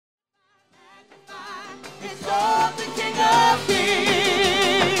Exalt the King of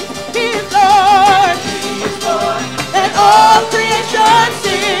Kings. He is Lord. He is Lord. And all creation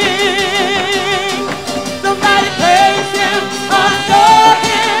sing. Somebody praise Him, adore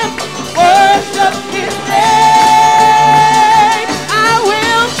Him, worship His name. I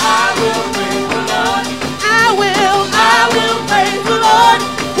will praise the Lord. I will praise the Lord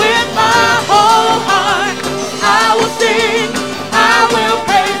with my whole heart. I will sing. I will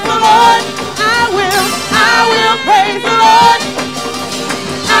praise the Lord. I will praise the Lord.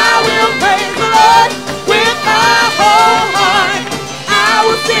 I will praise the Lord with my whole heart. I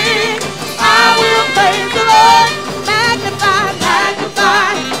will sing. I will praise the Lord. Magnify,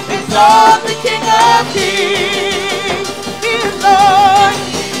 magnify, exalt the King of Kings. He is Lord,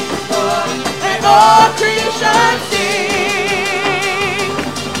 and all creation sing.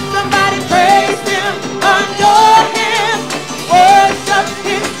 Somebody praise Him, adore Him, worship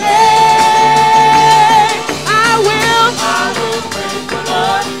His name. I will praise the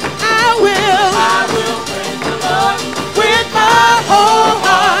Lord. I will praise the Lord with my whole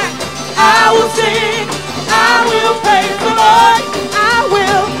heart. I will sing. I will praise the Lord. I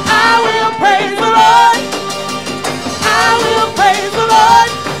will praise the Lord. I will praise the Lord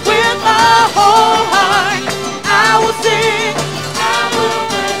with my whole heart. I will sing. I will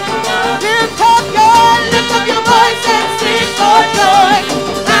praise the Lord. Lift up your voice and sing for joy.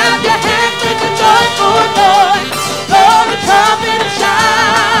 Clap your hands, make a joyful noise. Blow the trumpet and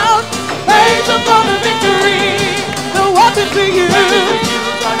shout. Praise Him for the victory. The weapon for you.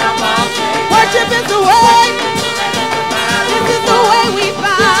 Worship is the way. This is the way we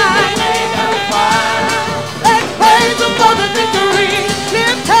find. Let's praise Him for the victory.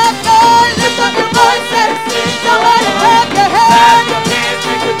 Lift up your voice and sing. Somebody clap your hands.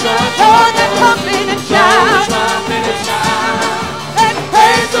 Blow the trumpet and shout. Let's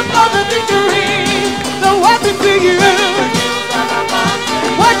praise Him for the victory. The weapon for you.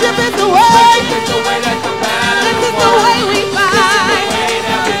 Worship is the way. This is the way we find.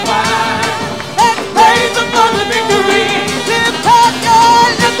 Let's praise Him for the victory. Lift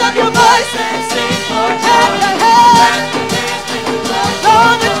up your voice and sing. Clap your hands. Blow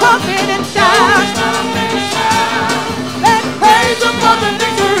the trumpet and shout. Let's praise Him for the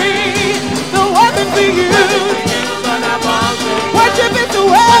victory. The weapon for you. Worship is the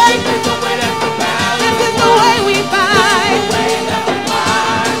way. This is the way we find.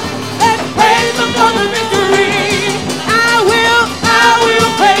 Let's praise Him for the victory. I will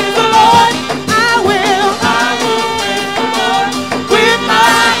praise the Lord. I will praise the Lord with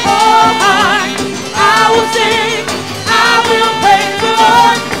my whole heart. I will sing. I will praise the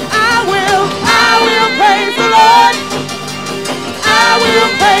Lord. I will praise the Lord. I will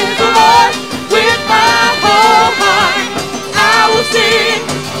praise the Lord with my whole heart. I will sing.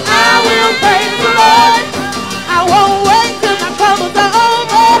 I will praise the Lord. I won't wait till my troubles are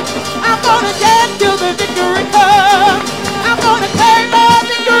over. I'm gonna dance till the victory comes. I'm gonna claim my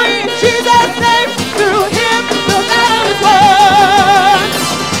victory in Jesus' name. Through Him the battle is won.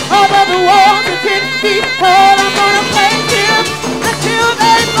 All of the walls are 10 feet tall. I'm gonna praise Him until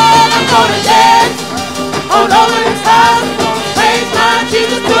they fall. I'm gonna dance all over this house. Praise my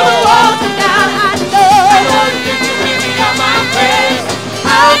Jesus till the walls are down. I know victory of my praise.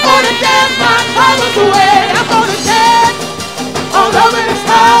 I'm gonna dance my troubles away. I'm gonna dance all over this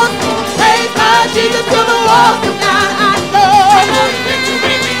house. Praise my Jesus till the walls are down. I know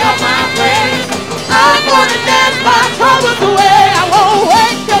victory of my praise. I'm gonna dance my troubles away. I won't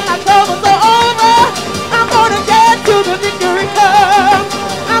wait till my troubles are over. I'm gonna dance till the victory comes.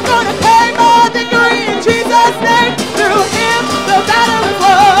 I'm gonna claim my victory in Jesus' name. Through Him the battle is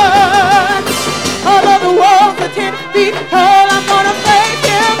won. All of the walls are 10 feet tall. I'm gonna praise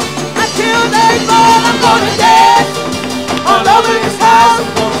Him until they fall. I'm gonna dance all over this house.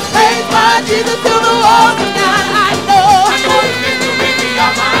 Praise my Jesus till the walls are down. I know the victory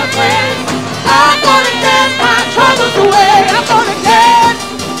of my praise. I'm gonna dance my troubles away. I'm gonna dance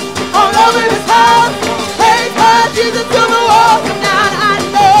all over this house. Praise my Jesus till the walls are down. I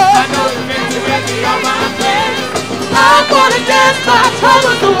know the victory of my praise. I'm gonna dance my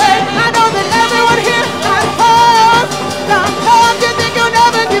troubles away. I know that everyone here has come. Sometimes you think you'll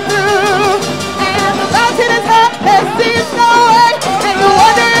never get through, and the mountain is high, there seems no way, and you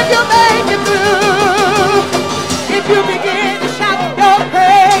wonder if you'll make it through. If you begin to shout your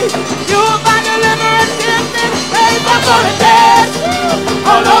praise, you'll find deliverance in this praise. I'm gonna dance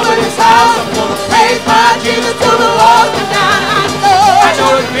all over this house. I'm gonna praise my Jesus till the walls are down. I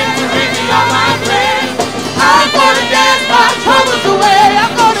know the victory of my praise. I'm gonna dance my troubles away.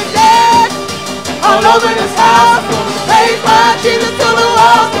 I'm gonna dance all over this house. I'm gonna praise my Jesus till the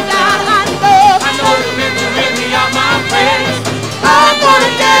walls are down. I know the victory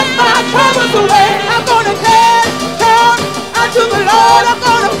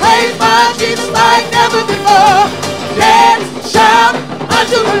never before. Dance, shout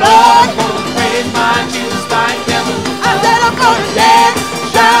unto the Lord. I'm gonna praise my Jesus like never before. I said I'm gonna dance,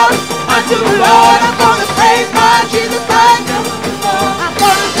 shout unto the Lord. I'm gonna praise my Jesus like never before. I'm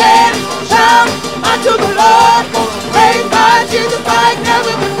gonna dance, shout unto the Lord. I'm gonna praise my Jesus like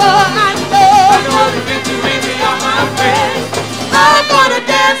never before. I know the victory beyond my friends. I'm gonna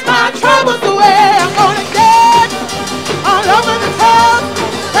dance my troubles away. I'm gonna dance all over the town.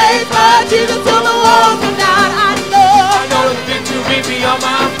 Praise my Jesus till the walls come down. I know the victory beyond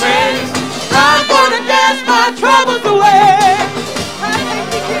my friends. I'm gonna dance my troubles away. I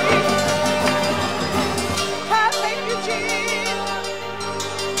thank you, Jesus. I thank you, Jesus.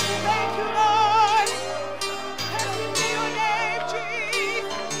 Thank you, Lord. Blessed be your name,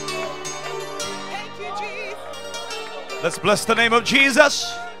 Jesus. Thank you, Jesus. Let's bless the name of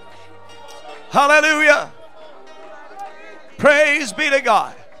Jesus. Hallelujah. Praise be to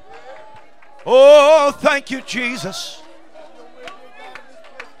God. Oh, thank you, Jesus.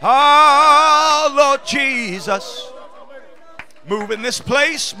 Ah, Lord Jesus. Move in this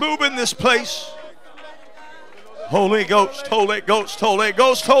place. Move in this place. Holy Ghost, Holy Ghost, Holy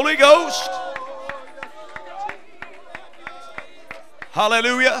Ghost, Holy Ghost.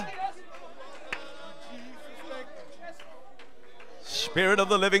 Hallelujah. Spirit of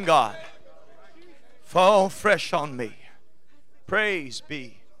the living God, fall fresh on me. Praise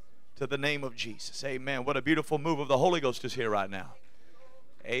be to the name of Jesus. Amen. What a beautiful move of the Holy Ghost is here right now.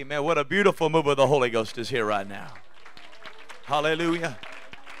 Amen. What a beautiful move of the Holy Ghost is here right now. Hallelujah.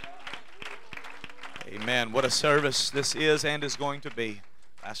 Amen. What a service this is and is going to be.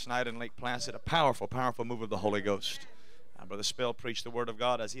 Last night in Lake Placid, a powerful, powerful move of the Holy Ghost. Brother Spell preached the Word of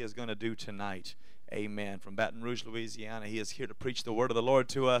God as he is going to do tonight. Amen. From Baton Rouge, Louisiana, he is here to preach the Word of the Lord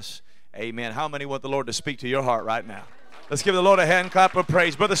to us. Amen. How many want the Lord to speak to your heart right now? Let's give the Lord a hand clap of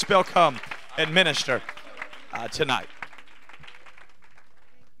praise. Brother Spell, come and minister tonight.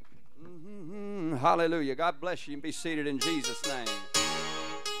 Hallelujah. God bless you and be seated in Jesus' name.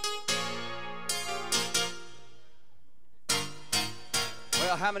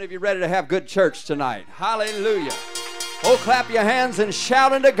 Well, how many of you ready to have good church tonight? Hallelujah. Oh, clap your hands and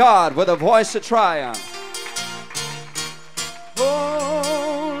shout unto God with a voice of triumph.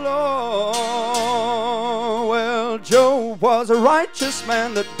 Oh, Lord. Well, Job was a righteous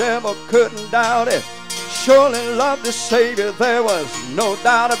man. The devil couldn't doubt it. Surely loved his Savior. There was no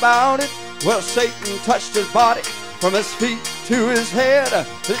doubt about it. Well, Satan touched his body from his feet to his head.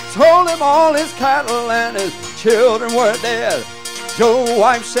 He told him all his cattle and his children were dead. Job's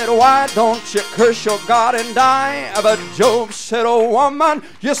wife said, why don't you curse your God and die? But Job said, oh woman,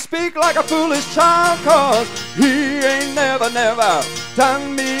 you speak like a foolish child, 'cause he ain't never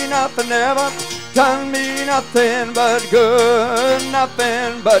done me nothing, never done me nothing but good,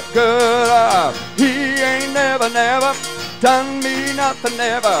 nothing but good. He ain't never done me nothing,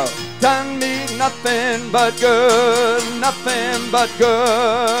 never done me nothing but good, nothing but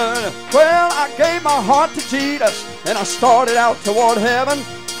good. Well, I gave my heart to Jesus and I started out toward heaven,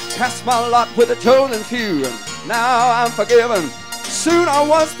 cast my lot with the chosen few, and now I'm forgiven. Soon I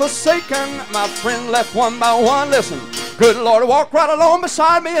was forsaken, my friend left one by one. Listen, good Lord walked right along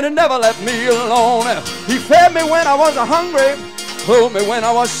beside me and he never left me alone. He fed me when I was hungry, clothed me when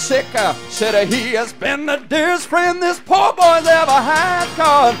I was sick. Said he has been the dearest friend this poor boy's ever had,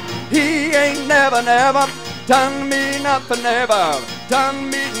 'cause he ain't never done me nothing, never done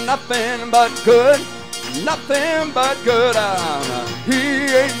me nothing but good, nothing but good.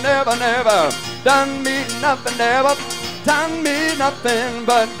 He ain't never done me nothing, never done me nothing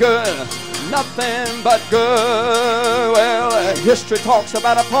but good, nothing but good. Well, history talks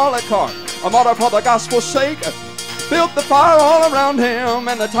about a Polycarp, a martyr for the gospel's sake. Built the fire all around him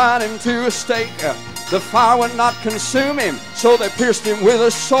and they tied him to a stake. The fire would not consume him, so they pierced him with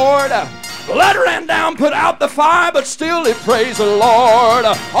a sword. Blood ran down, put out the fire, but still he praised the Lord.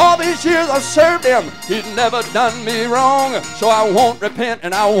 All these years I've served him, he's never done me wrong. So I won't repent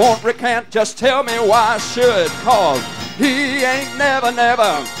and I won't recant, just tell me why I should. 'Cause he ain't never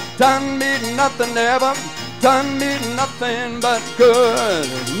done me nothing, never done me nothing but good,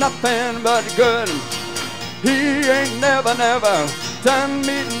 nothing but good. He ain't never done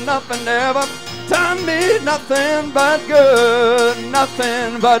me nothing, never done me nothing but good,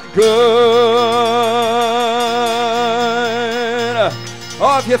 nothing but good.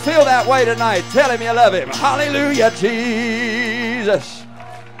 Oh, if you feel that way tonight, tell him you love him. Hallelujah, Jesus.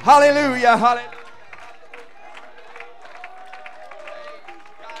 Hallelujah, hallelujah.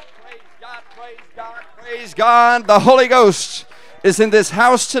 Praise God. The Holy Ghost is in this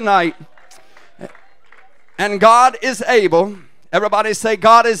house tonight. And God is able. Everybody say,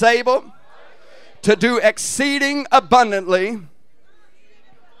 God is able to do exceeding abundantly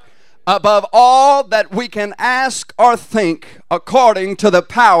above all that we can ask or think, according to the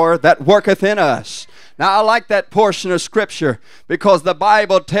power that worketh in us. Now, I like that portion of Scripture because the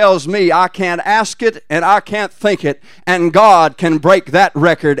Bible tells me I can't ask it and I can't think it, and God can break that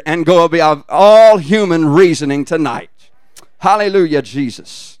record and go above all human reasoning tonight. Hallelujah,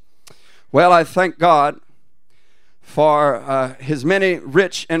 Jesus. Well, I thank God for His many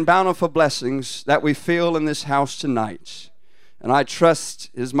rich and bountiful blessings that we feel in this house tonight. And I trust,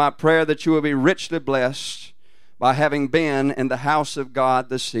 is my prayer, that you will be richly blessed by having been in the house of God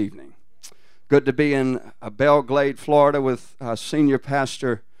this evening. Good to be in Belle Glade, Florida with Senior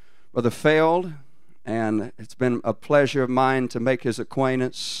Pastor Brother Feld. And it's been a pleasure of mine to make his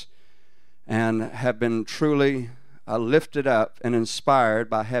acquaintance and have been truly lifted up and inspired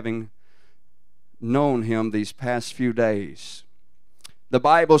by having known him these past few days. The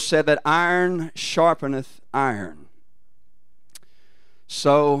Bible said that iron sharpeneth iron.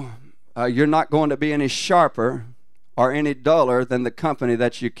 So you're not going to be any sharper or any duller than the company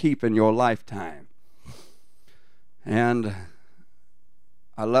that you keep in your lifetime. And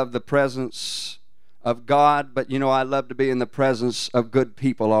I love the presence of God, but I love to be in the presence of good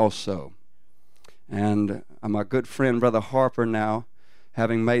people also. And my good friend Brother Harper now,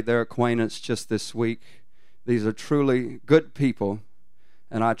 having made their acquaintance just this week, these are truly good people,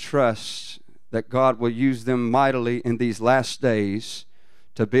 and I trust that God will use them mightily in these last days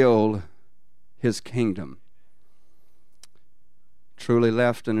to build His kingdom. Truly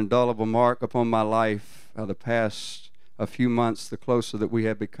left an indelible mark upon my life the past few months, the closer that we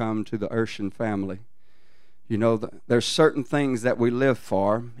have become to the Urshan family. There's certain things that we live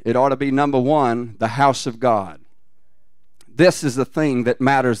for. It ought to be, number one, the house of God. This is the thing that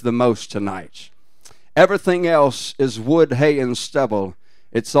matters the most tonight. Everything else is wood, hay, and stubble.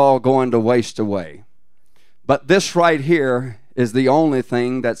 It's all going to waste away. But this right here is the only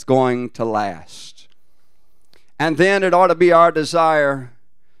thing that's going to last. And then it ought to be our desire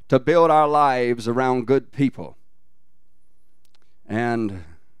to build our lives around good people. And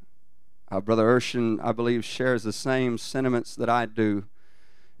Brother Urshan, I believe, shares the same sentiments that I do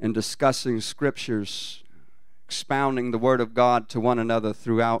in discussing Scriptures, expounding the Word of God to one another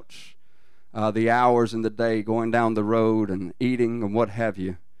throughout the hours in the day, going down the road and eating and what have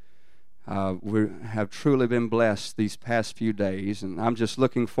you. We have truly been blessed these past few days, and I'm just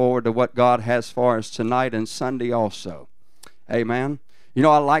looking forward to what God has for us tonight and Sunday also. Amen.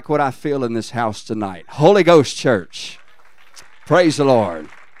 I like what I feel in this house tonight. Holy Ghost Church. Praise the Lord.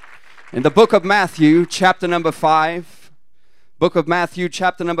 In the book of Matthew, chapter number 5, book of Matthew,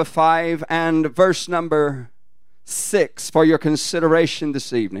 chapter number 5, and verse number 6 for your consideration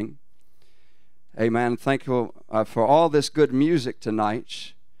this evening. Amen. Thank you for all this good music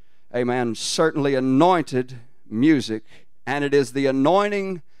tonight. Amen. Certainly anointed music, and it is the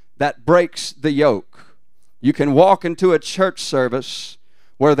anointing that breaks the yoke. You can walk into a church service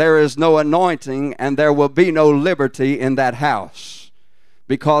where there is no anointing, and there will be no liberty in that house,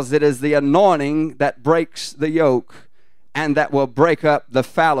 because it is the anointing that breaks the yoke and that will break up the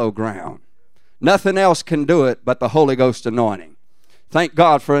fallow ground. Nothing else can do it but the Holy Ghost anointing. Thank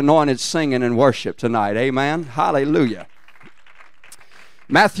God for anointed singing and worship tonight. Amen. Hallelujah.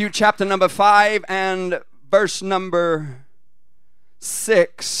 Matthew chapter number 5 and verse number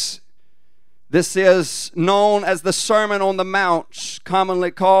 6. This is known as the Sermon on the Mount,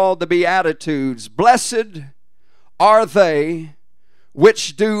 commonly called the Beatitudes. Blessed are they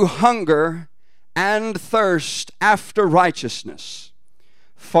which do hunger and thirst after righteousness,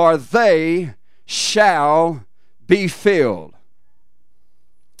 for they shall be filled.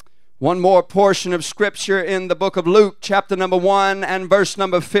 One more portion of Scripture in the book of Luke, chapter number 1 and verse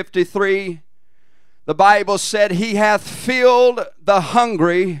number 53. The Bible said, He hath filled the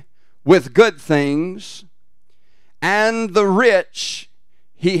hungry with good things, and the rich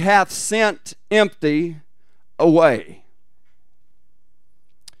He hath sent empty away.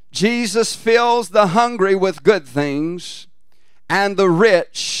 Jesus fills the hungry with good things, and the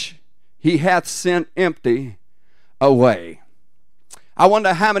rich He hath sent empty away. I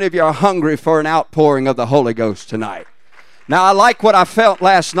wonder how many of you are hungry for an outpouring of the Holy Ghost tonight. Now, I like what I felt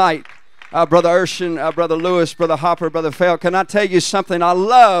last night. Brother Urshan, Brother Lewis, Brother Hopper, Brother Feld, can I tell you something? I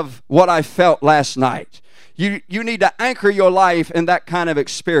love what I felt last night. You need to anchor your life in that kind of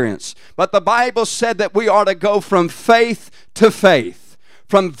experience. But the Bible said that we are to go from faith to faith,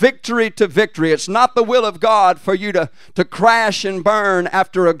 from victory to victory. It's not the will of God for you to crash and burn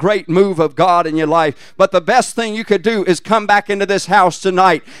after a great move of God in your life. But the best thing you could do is come back into this house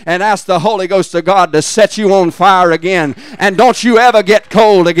tonight and ask the Holy Ghost of God to set you on fire again. And don't you ever get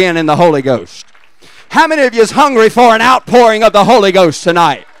cold again in the Holy Ghost. How many of you is hungry for an outpouring of the Holy Ghost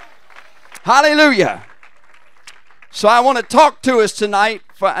tonight? Hallelujah. So I want to talk to us tonight,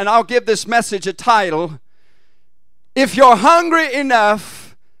 and I'll give this message a title. If you're hungry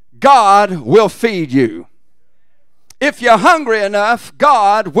enough, God will feed you. If you're hungry enough,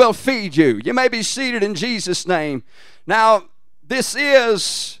 God will feed you. You may be seated in Jesus' name. Now, this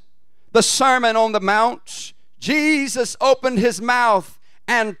is the Sermon on the Mount. Jesus opened his mouth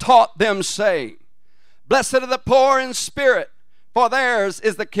and taught them, saying, Blessed are the poor in spirit, for theirs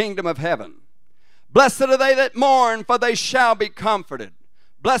is the kingdom of heaven. Blessed are they that mourn, for they shall be comforted.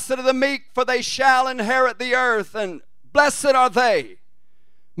 Blessed are the meek, for they shall inherit the earth. And blessed are they,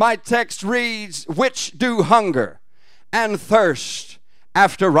 my text reads, which do hunger and thirst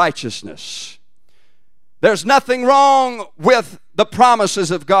after righteousness. There's nothing wrong with the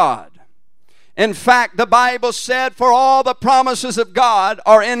promises of God. In fact, the Bible said, for all the promises of God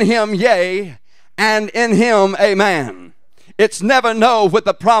are in him, yea, and in him, amen. It's never no with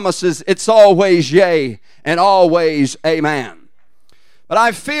the promises. It's always yea and always amen. But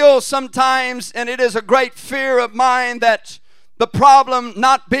I feel sometimes, and it is a great fear of mine, that the problem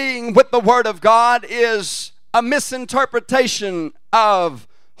not being with the Word of God is a misinterpretation of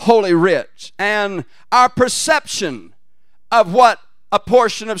Holy Writ and our perception of what a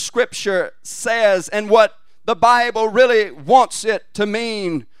portion of Scripture says and what the Bible really wants it to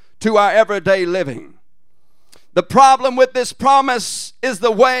mean to our everyday living. The problem with this promise is the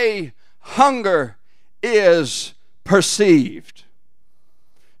way hunger is perceived.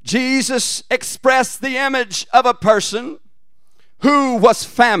 Jesus expressed the image of a person who was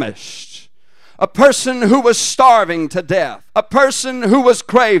famished, a person who was starving to death, a person who was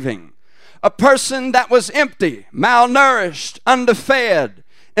craving, a person that was empty, malnourished, underfed,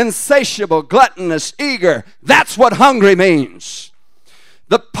 insatiable, gluttonous, eager. That's what hungry means.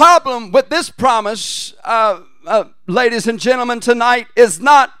 The problem with this promise, ladies and gentlemen, tonight is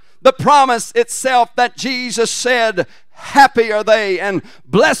not the promise itself that Jesus said, happy are they and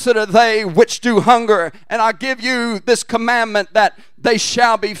blessed are they which do hunger, and I give you this commandment that they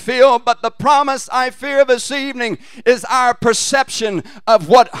shall be filled. But the promise I fear this evening is our perception of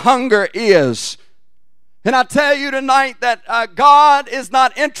what hunger is. And I tell you tonight that God is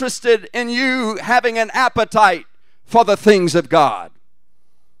not interested in you having an appetite for the things of God.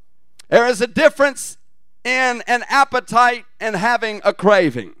 There is a difference in an appetite and having a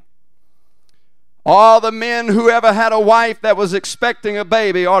craving. All the men who ever had a wife that was expecting a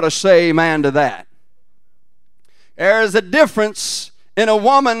baby ought to say amen to that. There is a difference in a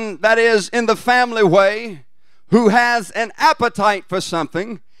woman that is in the family way, who has an appetite for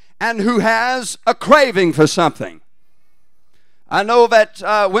something and who has a craving for something. I know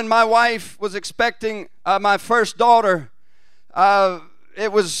that when my wife was expecting my first daughter,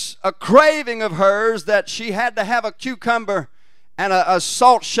 it was a craving of hers that she had to have a cucumber and a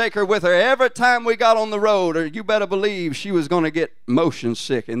salt shaker with her every time we got on the road, or you better believe she was going to get motion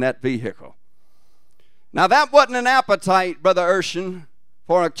sick in that vehicle. Now, that wasn't an appetite, Brother Urshan,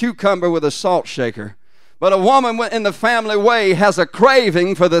 for a cucumber with a salt shaker. But a woman in the family way has a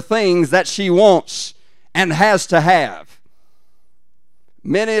craving for the things that she wants and has to have.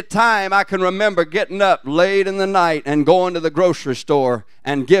 Many a time I can remember getting up late in the night and going to the grocery store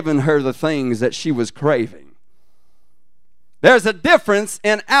and giving her the things that she was craving. There's a difference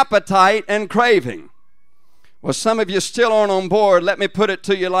in appetite and craving. Well, some of you still aren't on board. Let me put it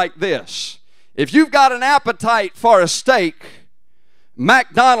to you like this. If you've got an appetite for a steak,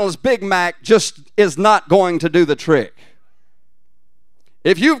 McDonald's Big Mac just is not going to do the trick.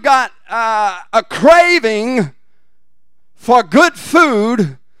 If you've got a craving for good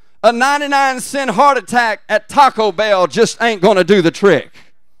food, a 99-cent heart attack at Taco Bell just ain't going to do the trick.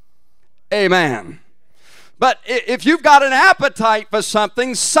 Amen. But if you've got an appetite for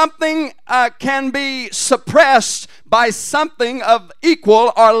something, something can be suppressed by something of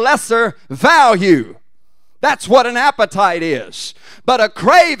equal or lesser value. That's what an appetite is. But a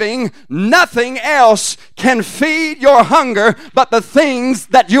craving, nothing else can feed your hunger but the things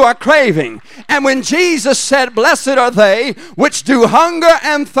that you are craving. And when Jesus said, blessed are they which do hunger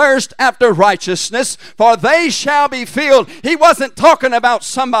and thirst after righteousness, for they shall be filled, he wasn't talking about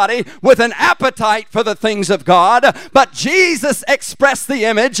somebody with an appetite for the things of God, but Jesus expressed the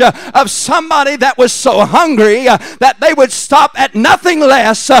image of somebody that was so hungry that they would stop at nothing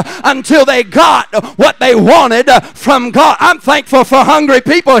less until they got what they wanted from God. I'm thankful for hungry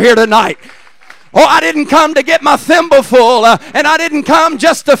people here tonight. Oh, I didn't come to get my thimble full, and I didn't come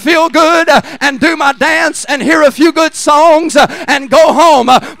just to feel good and do my dance and hear a few good songs and go home.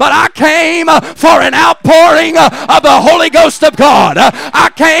 But I came for an outpouring of the Holy Ghost of God.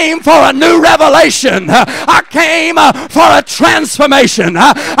 I came for a new revelation. I came for a transformation.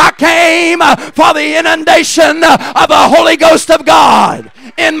 I came for the inundation of the Holy Ghost of God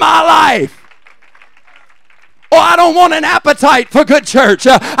in my life. Oh, I don't want an appetite for good church.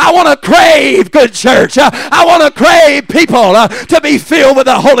 I want to crave good church. I want to crave people to be filled with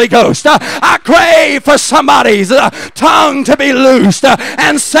the Holy Ghost. I crave for somebody's tongue to be loosed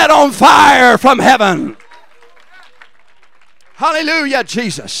and set on fire from heaven. Hallelujah,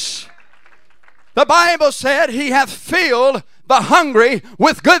 Jesus. The Bible said he hath filled the hungry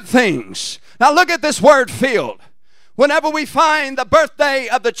with good things. Now look at this word filled. Whenever we find the birthday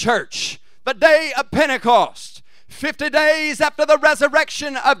of the church, the day of Pentecost, 50 days after the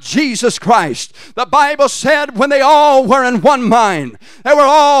resurrection of Jesus Christ, the Bible said when they all were in one mind, they were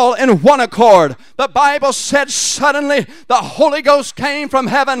all in one accord. The Bible said suddenly the Holy Ghost came from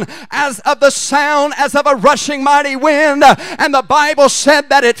heaven as of the sound as of a rushing mighty wind, and the Bible said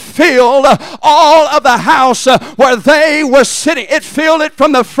that it filled all of the house where they were sitting. It filled it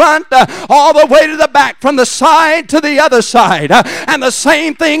from the front all the way to the back, from the side to the other side. And the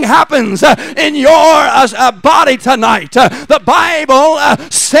same thing happens in your body tonight. The Bible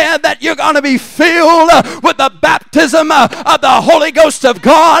said that you're going to be filled with the baptism of the Holy Ghost of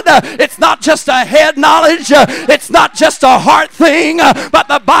God. It's not just a head knowledge, it's not just a heart thing, but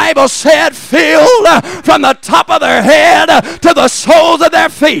the Bible said filled from the top of their head to the soles of their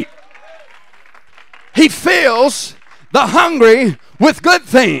feet. He fills the hungry with good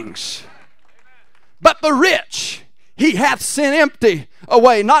things, but the rich he hath sent empty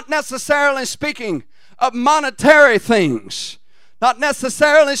away. Not necessarily speaking of monetary things, not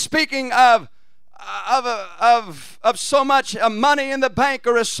necessarily speaking of so much money in the bank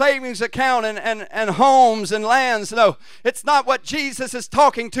or a savings account and homes and lands. No, it's not what Jesus is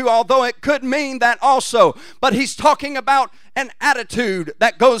talking to, although it could mean that also. But he's talking about an attitude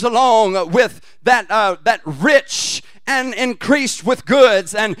that goes along with that rich and increased with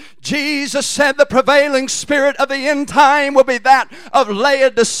goods. And Jesus said the prevailing spirit of the end time will be that of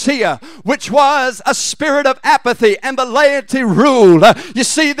Laodicea, which was a spirit of apathy, and the laity ruled. You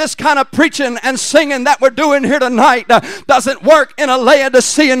see, this kind of preaching and singing that we're doing here tonight doesn't work in a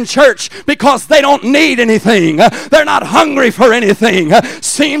Laodicean church, because they don't need anything. They're not hungry for anything.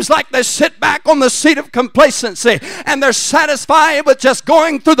 Seems like they sit back on the seat of complacency and they're satisfied with just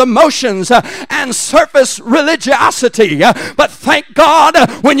going through the motions and surface religiosity. But thank God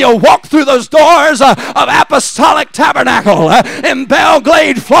when you walk through those doors of Apostolic Tabernacle in Belle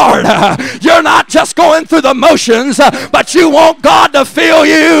Glade, Florida, you're not just going through the motions, but you want God to fill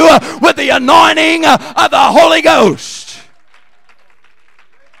you with the anointing of the Holy Ghost.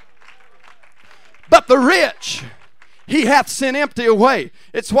 But the rich he hath sent empty away.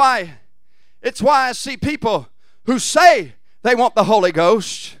 It's why I see people who say they want the Holy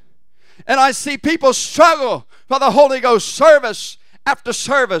Ghost, and I see people struggle for the Holy Ghost service after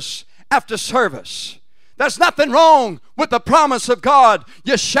service after service. There's nothing wrong with the promise of God.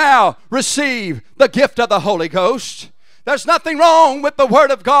 You shall receive the gift of the Holy Ghost. There's nothing wrong with the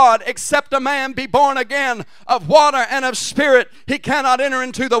Word of God, except a man be born again of water and of spirit. He cannot enter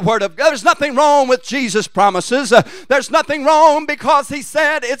into the Word of God. There's nothing wrong with Jesus' promises. There's nothing wrong, because he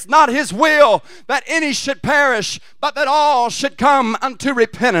said it's not his will that any should perish, but that all should come unto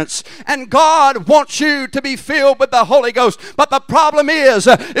repentance. And God wants you to be filled with the Holy Ghost. But the problem is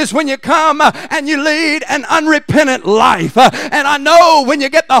when you come and you lead an unrepentant life. And I know when you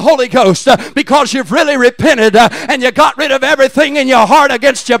get the Holy Ghost, because you've really repented and you got rid of everything in your heart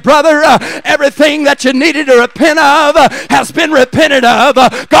against your brother, everything that you needed to repent of has been repented of.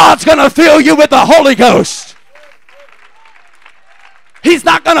 God's going to fill you with the Holy Ghost. He's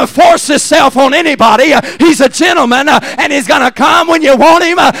not going to force himself on anybody. He's a gentleman, and he's going to come when you want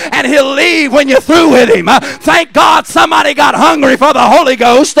him, and he'll leave when you're through with him. Thank God somebody got hungry for the Holy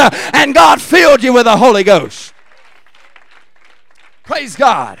Ghost, and God filled you with the Holy Ghost. Praise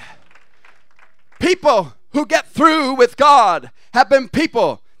God. People who get through with God have been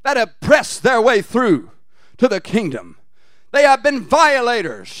people that have pressed their way through to the kingdom. They have been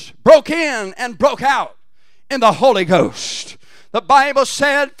violators, broke in and broke out in the Holy Ghost. The Bible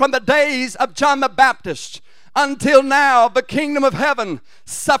said from the days of John the Baptist until now, the kingdom of heaven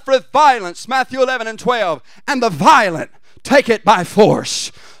suffereth violence, Matthew 11 and 12, and the violent take it by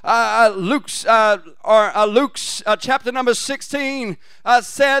force. Luke's chapter number 16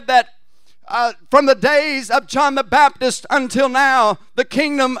 said that From the days of John the Baptist until now, the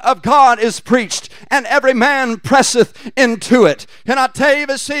kingdom of God is preached, and every man presseth into it. Can I tell you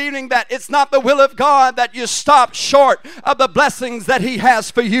this evening that it's not the will of God that you stop short of the blessings that He has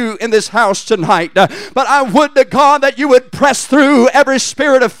for you in this house tonight. But I would to God that you would press through every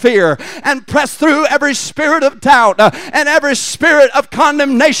spirit of fear, and press through every spirit of doubt, and every spirit of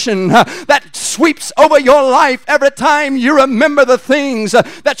condemnation that sweeps over your life every time you remember the things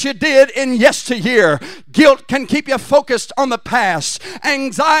that you did in yesteryear. Guilt can keep you focused on the past.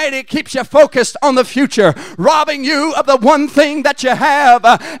 Anxiety keeps you focused on the future, robbing you of the one thing that you have,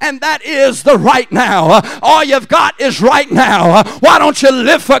 and that is the right now. All you've got is right now. Why don't you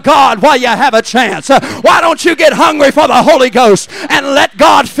live for God while you have a chance? Why don't you get hungry for the Holy Ghost and let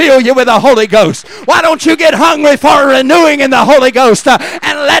God fill you with the Holy Ghost? Why don't you get hungry for a renewing in the Holy Ghost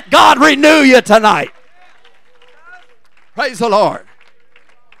and let God renew you tonight? Praise the Lord.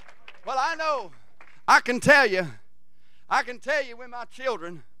 Well, I know, I can tell you when my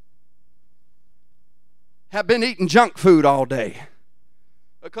children have been eating junk food all day.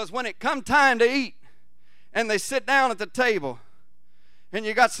 Because when it come time to eat and they sit down at the table and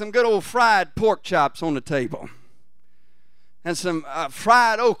you got some good old fried pork chops on the table and some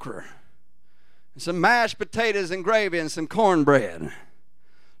fried okra and some mashed potatoes and gravy and some cornbread.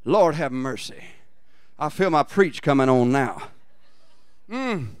 Lord have mercy. I feel my preach coming on now.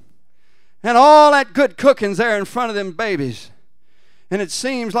 And all that good cooking's there in front of them babies. And it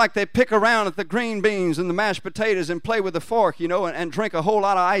seems like they pick around at the green beans and the mashed potatoes and play with the fork, you know, and drink a whole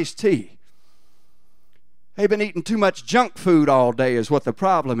lot of iced tea. They've been eating too much junk food all day is what the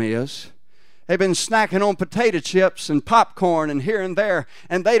problem is. They've been snacking on potato chips and popcorn and here and there,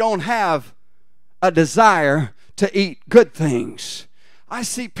 and they don't have a desire to eat good things. I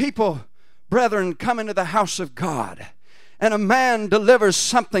see people, brethren, come into the house of God, and a man delivers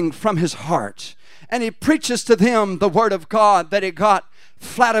something from his heart, and he preaches to them the word of God that he got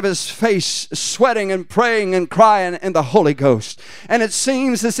flat of his face, sweating and praying and crying in the Holy Ghost. And it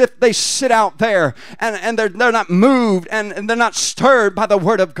seems as if they sit out there and they're not moved and they're not stirred by the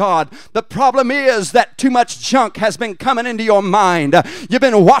Word of God. The problem is that too much junk has been coming into your mind. You've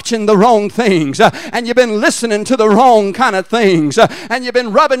been watching the wrong things, and you've been listening to the wrong kind of things, and you've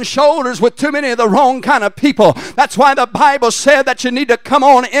been rubbing shoulders with too many of the wrong kind of people. That's why the Bible said that you need to come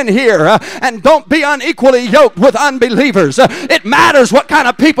on in here and don't be unequally yoked with unbelievers. It matters what kind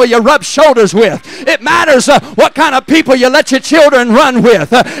of people you rub shoulders with. It matters what kind of people you let your children run with.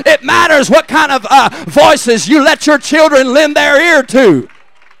 It matters what kind of voices you let your children lend their ear to.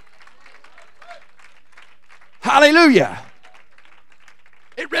 Hallelujah.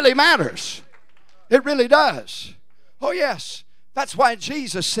 It really matters. It really does. Oh yes. That's why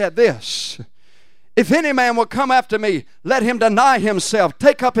Jesus said this. If any man will come after me, let him deny himself,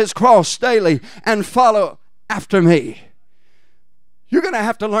 take up his cross daily, and follow after me. You're going to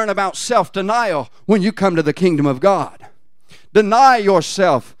have to learn about self-denial when you come to the kingdom of God. Deny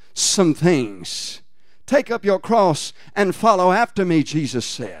yourself some things. Take up your cross and follow after me, Jesus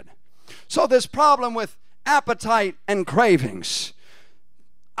said. So this problem with appetite and cravings,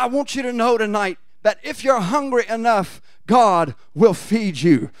 I want you to know tonight that if you're hungry enough, God will feed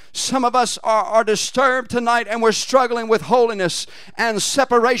you. Some of us are disturbed tonight, and we're struggling with holiness and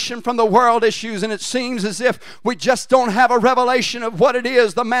separation from the world issues, and it seems as if we just don't have a revelation of what it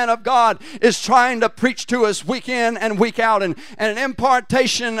is the man of God is trying to preach to us week in and week out, and an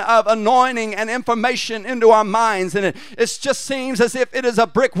impartation of anointing and information into our minds, and it just seems as if it is a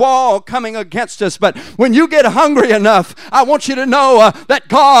brick wall coming against us. But when you get hungry enough, I want you to know that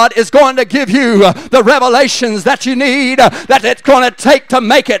God is going to give you the revelations that you need, that it's going to take to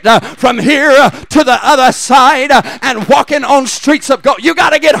make it from here to the other side and walking on streets of gold. You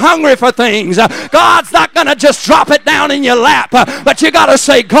got to get hungry for things. God's not going to just drop it down in your lap, but you got to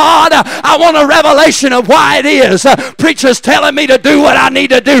say, God, I want a revelation of why it is preacher's telling me to do what I need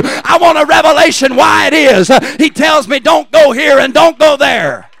to do. I want a revelation why it is he tells me don't go here and don't go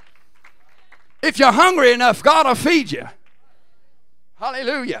there. If you're hungry enough, God will feed you.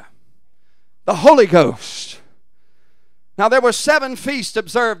 Hallelujah. The Holy Ghost. Now there were 7 feasts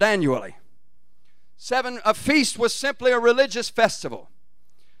observed annually. A feast was simply a religious festival.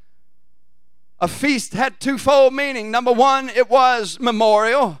 A feast had twofold meaning. Number one, it was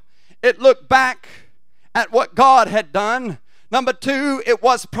memorial. It looked back at what God had done. Number two, it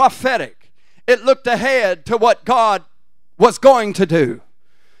was prophetic. It looked ahead to what God was going to do.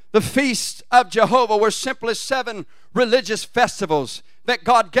 The feasts of Jehovah were simply 7 religious festivals that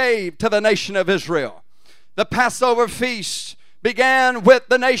God gave to the nation of Israel. The Passover feast began with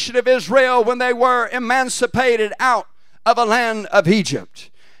the nation of Israel when they were emancipated out of a land of Egypt.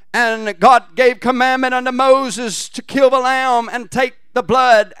 And God gave commandment unto Moses to kill the lamb and take the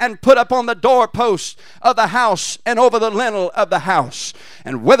blood and put upon the doorpost of the house and over the lintel of the house.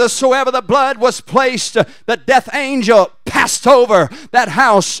 And whithersoever the blood was placed, the death angel passed over that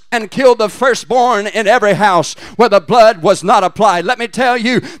house and killed the firstborn in every house where the blood was not applied. Let me tell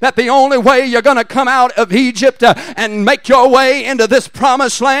you that the only way you're going to come out of Egypt and make your way into this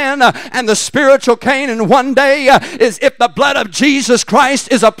promised land and the spiritual Canaan one day is if the blood of Jesus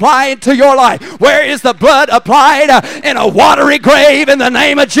Christ is applied to your life. Where is the blood applied? In a watery grave in the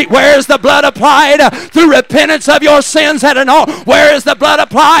name of Jesus. Where is the blood applied? Through repentance of your sins at an altar. Where is the blood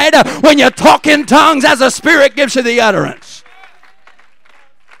applied? When you talk in tongues as the Spirit gives you the utterance.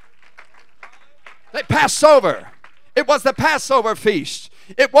 They passed over. It was the Passover feast.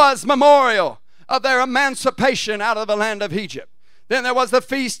 It was memorial of their emancipation out of the land of Egypt. Then there was the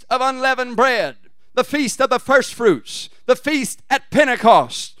feast of unleavened bread, the feast of the first fruits, the feast at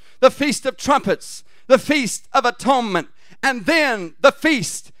Pentecost, the feast of trumpets, the feast of atonement, and then the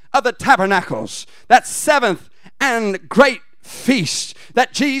feast of the tabernacles, that seventh and great feast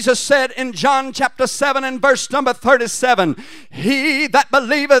that Jesus said in John chapter 7 and verse number 37, he that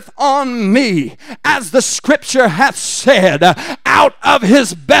believeth on me, as the scripture hath said, out of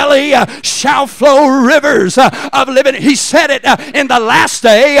his belly shall flow rivers of living. He said it in the last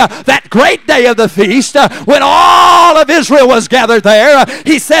day, that great day of the feast, when all of Israel was gathered there.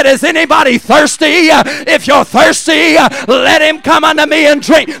 He said, is anybody thirsty? If you're thirsty, let him come unto me and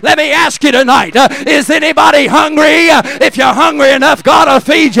drink. Let me ask you tonight, is anybody hungry? If you're hungry enough, God will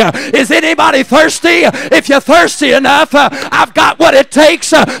feed you. Is anybody thirsty? If you're thirsty enough, I've got what it takes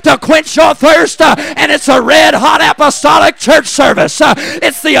to quench your thirst, and it's a red hot apostolic church service.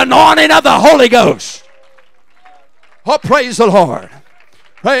 It's the anointing of the Holy Ghost. Oh, praise the Lord.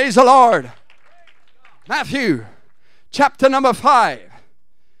 Praise the Lord. Matthew chapter number 5.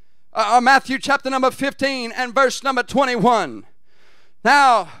 Matthew chapter number 15 and verse number 21.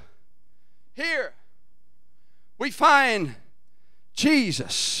 Now, here we find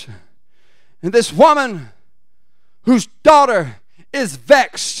Jesus and this woman whose daughter is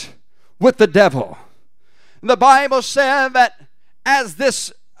vexed with the devil. The Bible said that as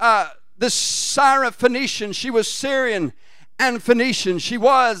this Syrophoenician, she was Syrian and Phoenician. She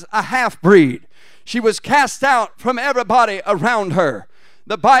was a half-breed. She was cast out from everybody around her.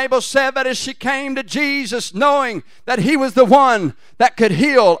 The Bible said that as she came to Jesus, knowing that he was the one that could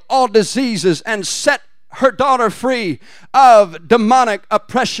heal all diseases and set her daughter free of demonic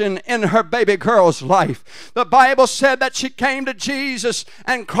oppression in her baby girl's life. The Bible said that she came to Jesus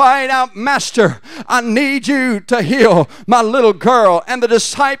and cried out, Master, I need you to heal my little girl. And the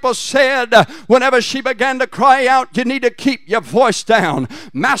disciples said, whenever she began to cry out, you need to keep your voice down.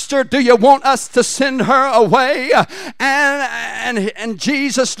 Master, do you want us to send her away? And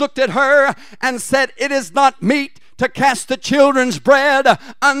Jesus looked at her and said, it is not meet to cast the children's bread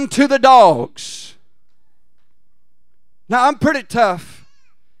unto the dogs. Now, I'm pretty tough,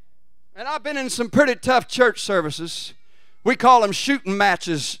 and I've been in some pretty tough church services. We call them shooting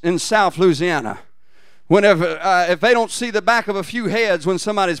matches in South Louisiana. Whenever, if they don't see the back of a few heads when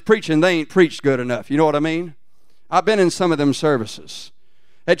somebody's preaching, they ain't preached good enough. You know what I mean? I've been in some of them services.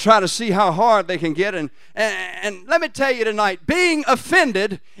 They try to see how hard they can get. And let me tell you tonight, being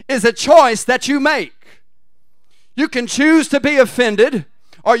offended is a choice that you make. You can choose to be offended,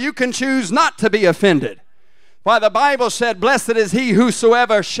 or you can choose not to be offended. Why, the Bible said, blessed is he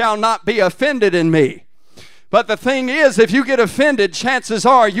whosoever shall not be offended in me. But the thing is, if you get offended, chances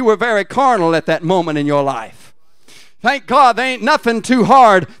are you were very carnal at that moment in your life. Thank God there ain't nothing too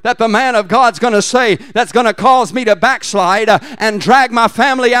hard that the man of God's going to say that's going to cause me to backslide and drag my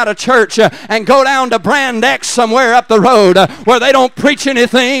family out of church and go down to Brand X somewhere up the road where they don't preach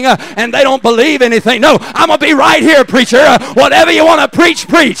anything and they don't believe anything. No, I'm going to be right here, preacher. Whatever you want to preach,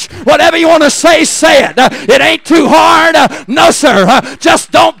 preach. Whatever you want to say it. It ain't too hard. No, sir.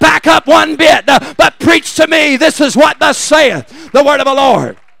 Just don't back up one bit, but preach to me. This is what thus saith the word of the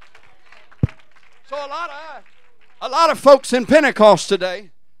Lord. So a lot of folks in Pentecost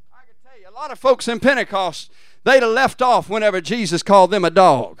today, I can tell you, a lot of folks in Pentecost, they'd have left off whenever Jesus called them a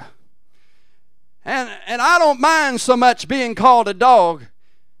dog. And I don't mind so much being called a dog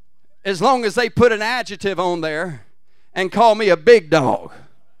as long as they put an adjective on there and call me a big dog.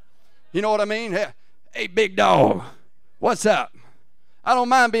 You know what I mean? Hey, big dog, what's up? I don't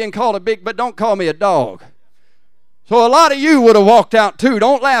mind being called a big, but don't call me a dog. So a lot of you would have walked out too.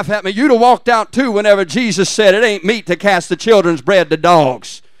 Don't laugh at me. You'd have walked out too whenever Jesus said it ain't meet to cast the children's bread to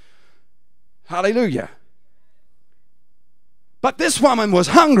dogs. Hallelujah. But this woman was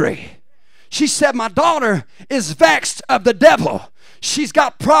hungry. She said, my daughter is vexed of the devil. She's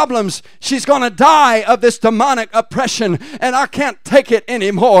got problems. She's going to die of this demonic oppression, and I can't take it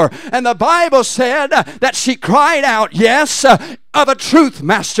anymore. And the Bible said that she cried out, yes, of a truth,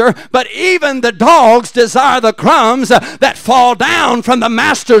 Master, but even the dogs desire the crumbs that fall down from the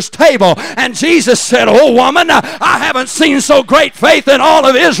Master's table. And Jesus said, oh woman, I haven't seen so great faith in all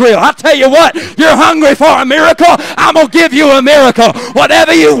of Israel. I tell you what, you're hungry for a miracle, I'm going to give you a miracle.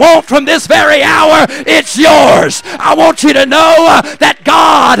 Whatever you want from this very hour, it's yours. I want you to know that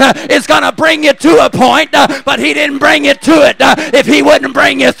God is going to bring you to a point, but He didn't bring you to it if He wouldn't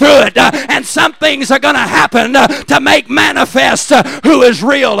bring you through it. And some things are going to happen to make manifest who is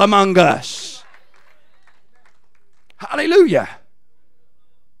real among us. Hallelujah.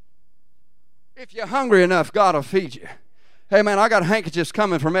 If you're hungry enough, God will feed you. Hey man, I got handkerchiefs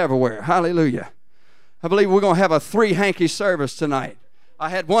coming from everywhere. Hallelujah. I believe we're going to have a 3-hanky service tonight. I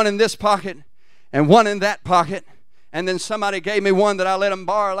had one in this pocket and one in that pocket, and then somebody gave me one that I let them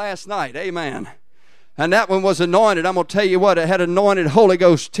borrow last night. Amen. And that one was anointed. I'm going to tell you what, it had anointed Holy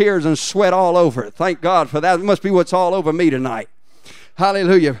Ghost tears and sweat all over it. Thank God for that. It must be what's all over me tonight.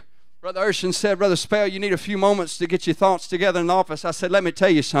 Hallelujah. Brother Urshan said, Brother Spell, you need a few moments to get your thoughts together in the office. I said, let me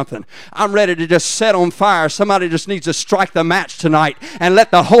tell you something. I'm ready to just set on fire. Somebody just needs to strike the match tonight and let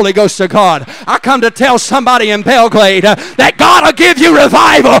the Holy Ghost of God. I come to tell somebody in Belgrade that God will give you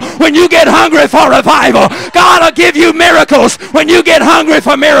revival when you get hungry for revival. God will give you miracles when you get hungry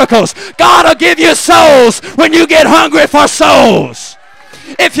for miracles. God will give you souls when you get hungry for souls.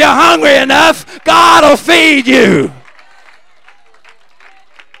 If you're hungry enough, God will feed you.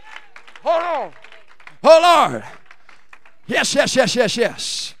 Hold on. Oh, Lord. Yes, yes, yes, yes,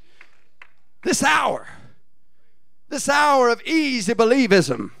 yes. This hour of easy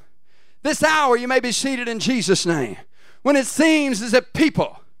believism, this hour you may be seated in Jesus' name, when it seems as if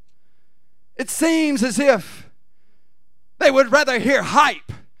people, it seems as if they would rather hear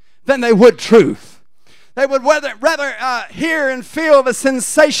hype than they would truth. They would rather hear and feel the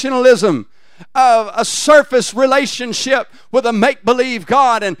sensationalism of a surface relationship with a make-believe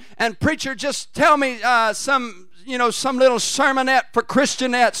God, and preacher, just tell me some little sermonette for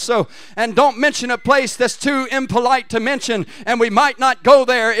Christianettes, and don't mention a place that's too impolite to mention, and we might not go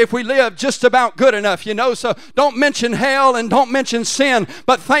there if we live just about good enough, so don't mention hell and don't mention sin.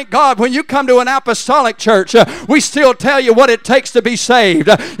 But thank God, when you come to an apostolic church, we still tell you what it takes to be saved.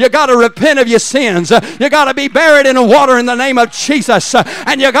 You got to repent of your sins. You got to be buried in the water in the name of Jesus,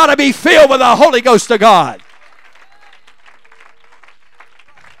 and you got to be filled with the Holy Ghost of God.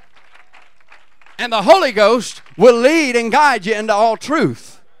 And the Holy Ghost will lead and guide you into all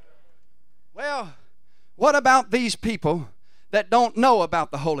truth. Well, what about these people that don't know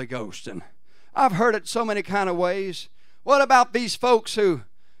about the Holy Ghost? And I've heard it so many kind of ways. What about these folks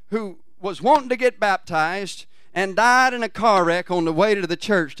who was wanting to get baptized and died in a car wreck on the way to the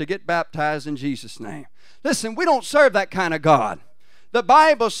church to get baptized in Jesus' name? Listen, we don't serve that kind of God. The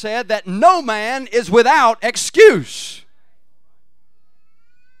Bible said that no man is without excuse.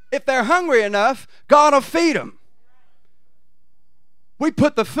 If they're hungry enough, God will feed them. We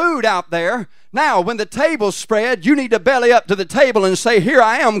put the food out there. Now, when the table's spread, you need to belly up to the table and say, here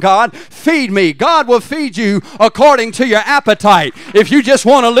I am, God, feed me. God will feed you according to your appetite. If you just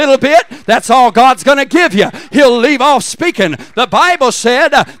want a little bit, that's all God's going to give you. He'll leave off speaking. The Bible said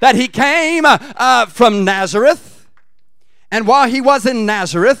that He came from Nazareth, and while He was in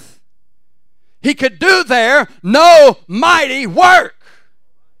Nazareth, He could do there no mighty work.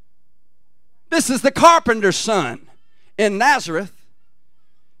 This is the carpenter's son in Nazareth.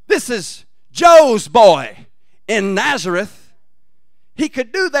 This is Joe's boy in Nazareth. He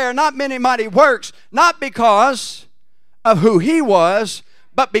could do there not many mighty works, not because of who he was,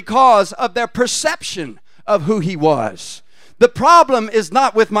 but because of their perception of who he was. The problem is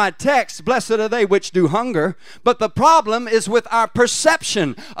not with my text, blessed are they which do hunger, but the problem is with our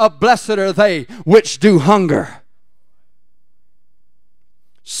perception of blessed are they which do hunger.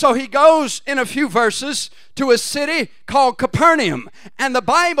 So he goes in a few verses to a city called Capernaum. And the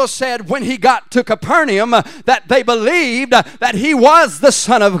Bible said when he got to Capernaum that they believed that he was the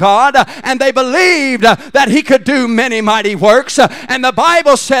Son of God, and they believed that he could do many mighty works. And the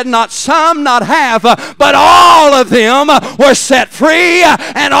Bible said not some, not half, but all of them were set free,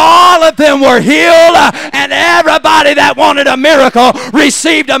 and all of them were healed, and everybody that wanted a miracle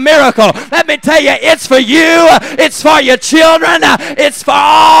received a miracle. Let me tell you, it's for you, it's for your children, it's for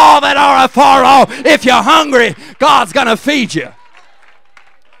all that are afar off. If you're hungry, God's going to feed you.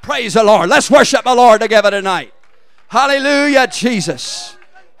 Praise the Lord. Let's worship the Lord together tonight. Hallelujah, Jesus.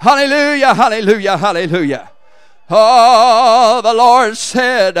 Hallelujah, hallelujah, hallelujah. Oh, the Lord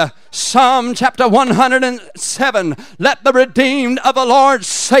said, Psalm chapter 107, let the redeemed of the Lord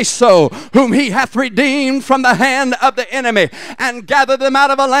say so, whom he hath redeemed from the hand of the enemy, and gathered them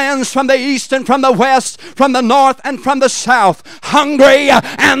out of the lands from the east and from the west, from the north and from the south, hungry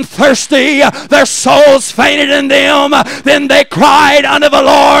and thirsty, their souls fainted in them. Then they cried unto the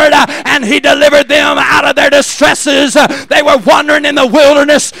Lord, and he delivered them out of their distresses. They were wandering in the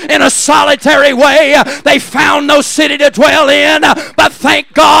wilderness in a solitary way. They found no city to dwell in, but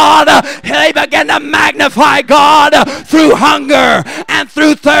thank God, they began to magnify God through hunger and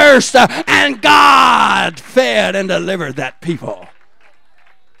through thirst, and God fed and delivered that people.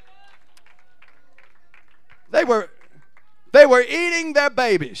 They were eating their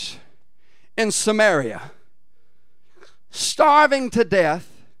babies in Samaria, starving to death.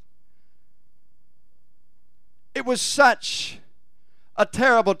 It was such a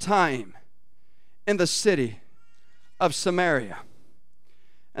terrible time in the city of Samaria.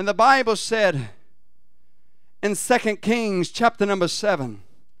 And the Bible said in 2 Kings chapter number 7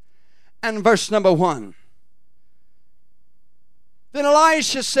 and verse number 1, then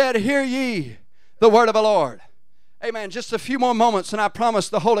Elisha said, hear ye the word of the Lord. Amen. Just a few more moments and I promise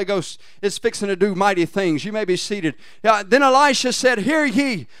the Holy Ghost is fixing to do mighty things. You may be seated. Then Elisha said, hear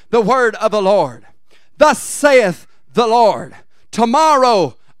ye the word of the Lord. Thus saith the Lord,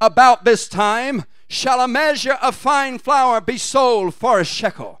 tomorrow about this time shall a measure of fine flour be sold for a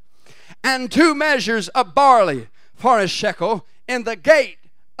shekel, and 2 measures of barley for a shekel in the gate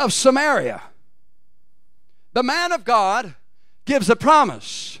of Samaria. The man of God gives a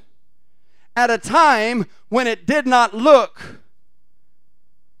promise at a time when it did not look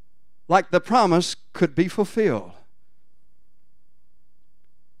like the promise could be fulfilled.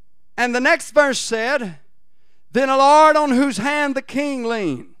 And the next verse said, then the Lord on whose hand the king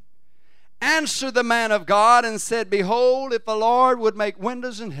leaned answered the man of God and said, behold, if the Lord would make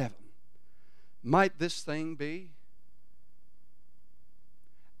windows in heaven, might this thing be?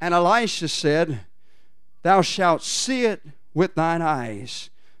 And Elisha said, thou shalt see it with thine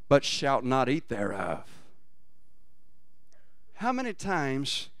eyes, but shalt not eat thereof. How many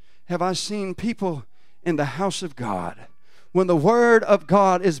times have I seen people in the house of God, when the word of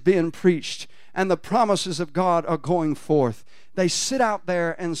God is being preached and the promises of God are going forth, they sit out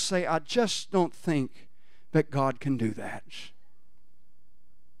there and say, I just don't think that God can do that.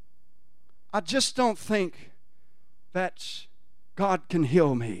 I just don't think that God can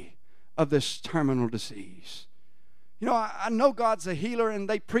heal me of this terminal disease. You know, I know God's a healer and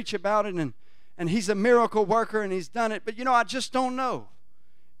they preach about it and He's a miracle worker and He's done it, but you know, I just don't know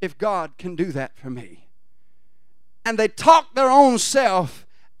if God can do that for me. And they talk their own self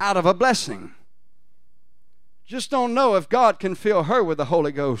out of a blessing. Just don't know if God can fill her with the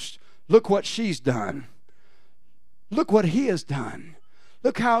Holy Ghost. Look what she's done. Look what he has done.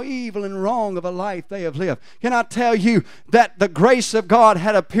 Look how evil and wrong of a life they have lived. Can I tell you that the grace of God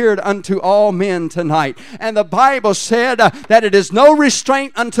had appeared unto all men tonight? And the Bible said that it is no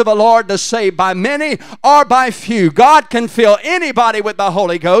restraint unto the Lord to save by many or by few. God can fill anybody with the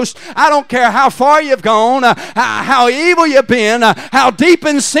Holy Ghost. I don't care how far you've gone, how evil you've been, how deep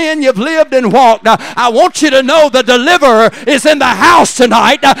in sin you've lived and walked. I want you to know the deliverer is in the house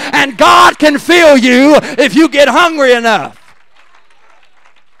tonight, and God can fill you if you get hungry enough.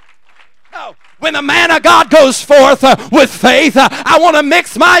 When the man of God goes forth with faith, I want to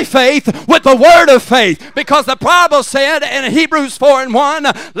mix my faith with the word of faith, because the Bible said in Hebrews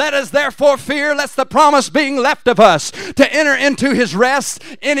 4:1, let us therefore fear lest the promise being left of us to enter into his rest,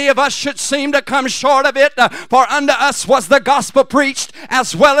 any of us should seem to come short of it. For unto us was the gospel preached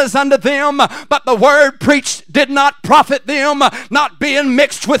as well as unto them, but the word preached did not profit them, not being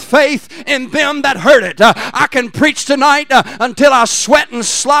mixed with faith in them that heard it. I can preach tonight until I sweat and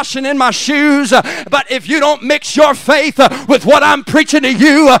sloshing in my shoes, but if you don't mix your faith with what I'm preaching to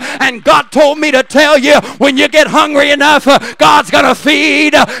you, and God told me to tell you, when you get hungry enough, God's going to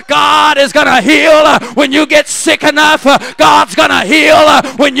feed. God is going to heal. When you get sick enough, God's going to heal.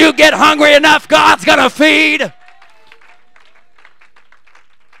 When you get hungry enough, God's going to feed.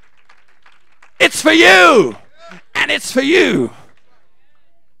 It's for you, and it's for you.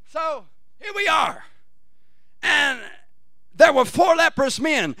 So here we are, and there were 4 leprous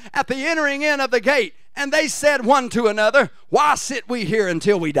men at the entering in of the gate, and they said one to another, why sit we here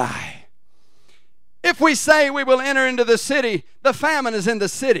until we die? If we say we will enter into the city, the famine is in the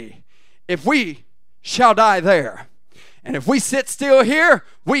city. If we shall die there, and if we sit still here,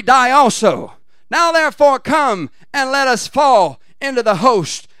 we die also. Now therefore come and let us fall into the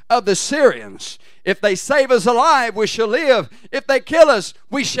host of the Syrians. If they save us alive, we shall live. If they kill us,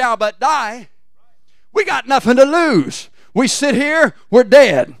 we shall but die. We got nothing to lose. We sit here, we're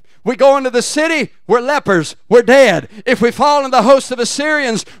dead. We go into the city, we're lepers, we're dead. If we fall in the host of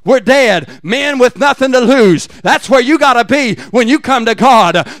Assyrians, we're dead. Men with nothing to lose. That's where you got to be when you come to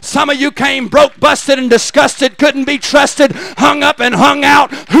God. Some of you came broke, busted, and disgusted, couldn't be trusted, hung up and hung out,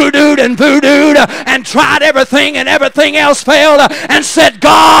 hoodooed and voodooed, and tried everything and everything else failed, and said,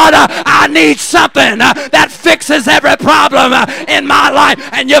 God, I need something that fixes every problem in my life.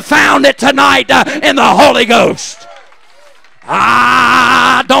 And you found it tonight in the Holy Ghost.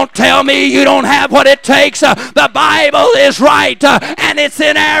 Don't tell me you don't have what it takes. The Bible is right and it's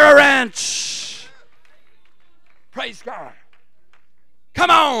inerrant. Praise God.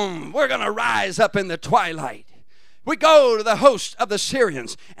 Come on, we're going to rise up in the twilight. We go to the host of the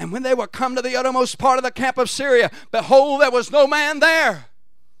Syrians, and when they were come to the uttermost part of the camp of Syria, behold, there was no man there.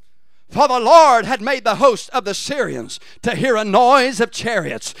 For the Lord had made the host of the Syrians to hear a noise of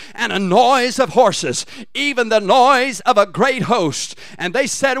chariots and a noise of horses, even the noise of a great host. And they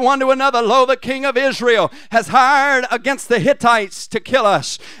said one to another, Lo, the king of Israel has hired against the Hittites to kill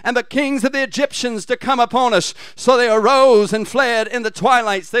us, and the kings of the Egyptians to come upon us. So they arose and fled in the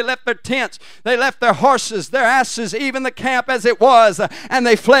twilights. They left their tents, they left their horses, their asses, even the camp as it was, and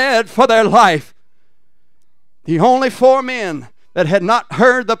they fled for their life. The only 4 men that had not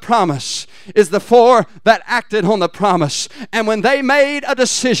heard the promise is the 4 that acted on the promise. And when they made a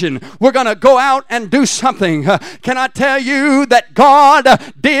decision, we're going to go out and do something. Can I tell you that God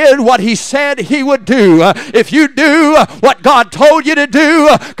did what He said He would do? If you do what God told you to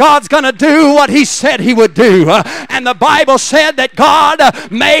do, God's going to do what He said He would do. And the Bible said that God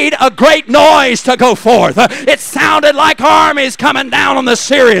made a great noise to go forth. It sounded like armies coming down on the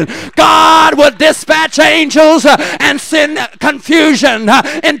Syrians. God would dispatch angels and send confusion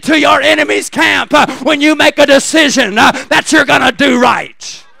into your enemy's camp when you make a decision that you're going to do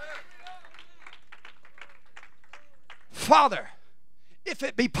right. Father, if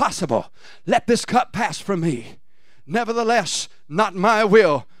it be possible, let this cup pass from me. Nevertheless, not my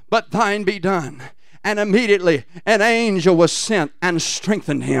will, but thine be done. And immediately an angel was sent and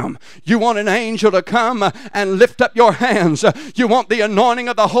strengthened him. You want an angel to come and lift up your hands. You want the anointing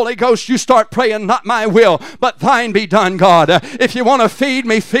of the Holy Ghost. You start praying, not my will, but thine be done, God. If you want to feed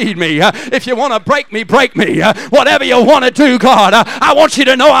me, feed me. If you want to break me, break me. Whatever you want to do, God. I want you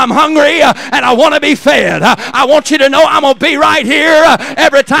to know I'm hungry and I want to be fed. I want you to know I'm going to be right here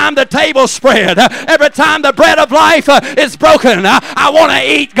every time the table's spread. Every time the bread of life is broken. I want to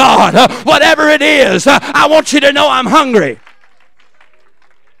eat, God. Whatever it is. I want you to know I'm hungry.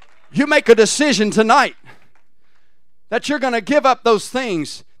 You make a decision tonight that you're going to give up those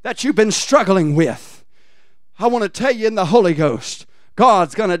things that you've been struggling with. I want to tell you in the Holy Ghost,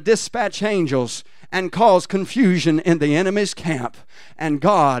 God's going to dispatch angels and cause confusion in the enemy's camp, and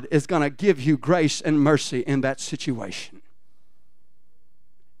God is going to give you grace and mercy in that situation.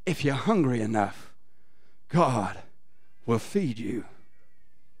 If you're hungry enough, God will feed you.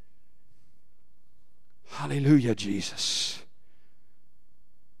 Hallelujah, Jesus.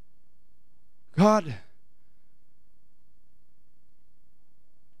 God,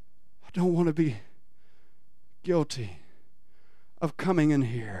 I don't want to be guilty of coming in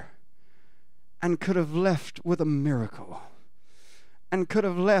here and could have left with a miracle and could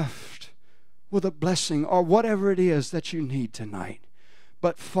have left with a blessing or whatever it is that you need tonight,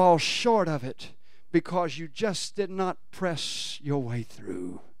 but fall short of it because you just did not press your way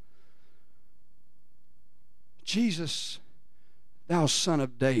through. Jesus, thou Son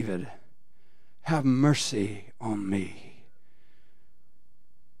of David, have mercy on me.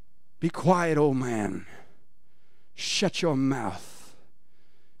 Be quiet, old man. Shut your mouth.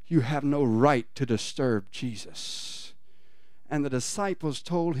 You have no right to disturb Jesus. And the disciples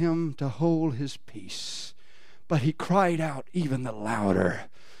told him to hold his peace. But he cried out even the louder,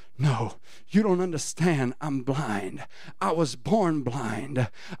 No, you don't understand. I'm blind. I was born blind.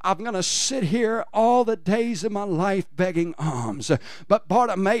 I'm going to sit here all the days of my life begging alms. But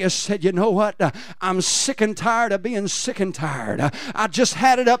Bartimaeus said, you know what? I'm sick and tired of being sick and tired. I just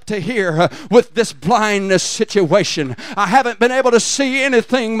had it up to here with this blindness situation. I haven't been able to see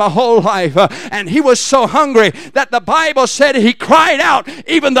anything my whole life. And he was so hungry that the Bible said he cried out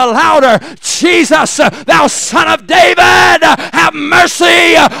even the louder, Jesus, thou Son of David, have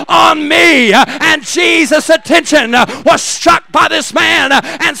mercy on me. And Jesus' attention was struck by this man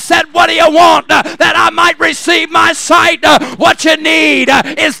and said, what do you want? That I might receive my sight. What you need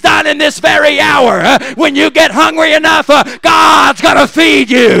is done in this very hour. When you get hungry enough, God's going to feed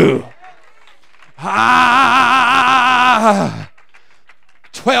you.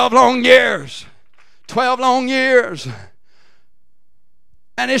 12 long years. 12 long years.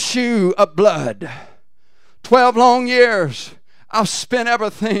 An issue of blood. 12 long years. I've spent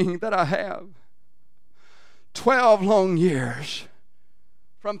everything that I have. 12 long years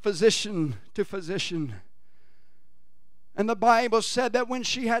from physician to physician. And the Bible said that when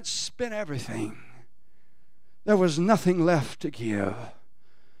she had spent everything, there was nothing left to give.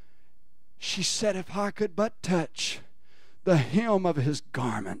 She said, if I could but touch the hem of his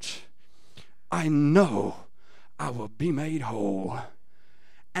garment, I know I will be made whole.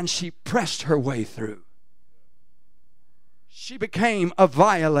 And she pressed her way through. She became a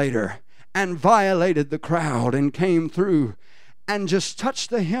violator and violated the crowd and came through and just touched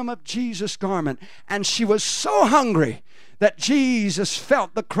the hem of Jesus' garment. And she was so hungry that Jesus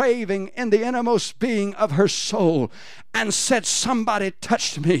felt the craving in the innermost being of her soul and said, somebody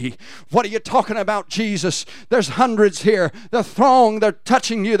touched me. What are you talking about, Jesus? There's hundreds here. The throng, they're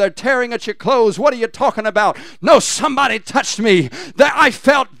touching you. They're tearing at your clothes. What are you talking about? No, somebody touched me. That I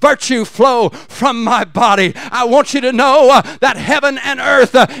felt virtue flow from my body. I want you to know that heaven and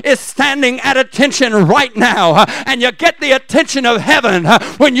earth is standing at attention right now. And you get the attention of heaven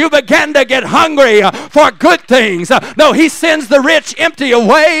when you begin to get hungry for good things. No, he sends the rich empty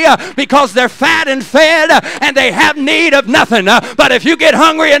away because they're fat and fed and they have need of nothing. But if you get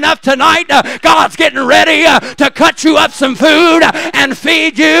hungry enough tonight, God's getting ready to cut you up some food and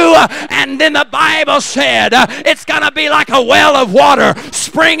feed you. And then the Bible said it's going to be like a well of water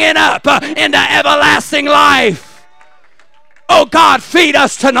springing up into everlasting life. Oh God, feed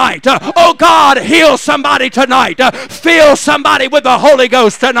us tonight. Oh God, heal somebody tonight. Fill somebody with the Holy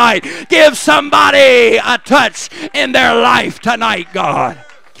Ghost tonight. Give somebody a touch in their life tonight, God.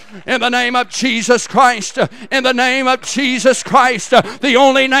 In the name of Jesus Christ, in the name of Jesus Christ, the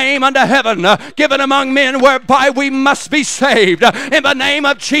only name under heaven given among men whereby we must be saved. In the name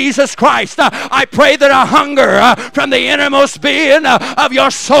of Jesus Christ, I pray that a hunger from the innermost being of your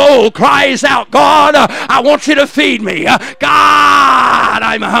soul cries out, God, I want you to feed me. God,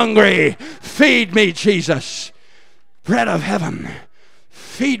 I'm hungry. Feed me, Jesus. Bread of heaven.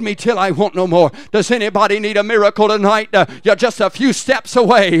 Feed me till I want no more. Does anybody need a miracle tonight? You're just a few steps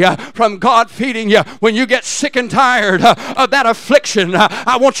away from God feeding you. When you get sick and tired of that affliction,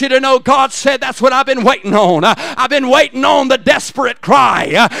 I want you to know God said that's what I've been waiting on. I've been waiting on the desperate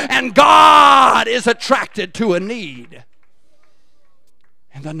cry. And God is attracted to a need.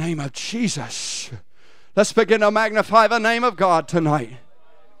 In the name of Jesus, let's begin to magnify the name of God tonight.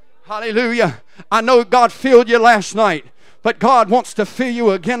 Hallelujah. I know God filled you last night, but God wants to fill you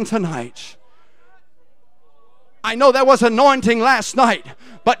again tonight. I know there was anointing last night,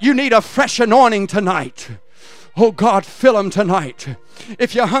 but you need a fresh anointing tonight. Oh God, fill them tonight.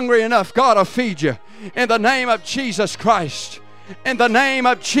 If you're hungry enough, God will feed you. In the name of Jesus Christ. In the name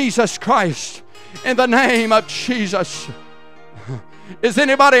of Jesus Christ. In the name of Jesus. Is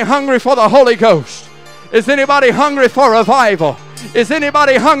anybody hungry for the Holy Ghost? Is anybody hungry for revival? Is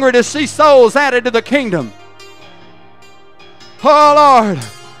anybody hungry to see souls added to the kingdom? Oh Lord,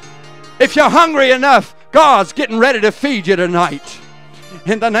 if you're hungry enough, God's getting ready to feed you tonight.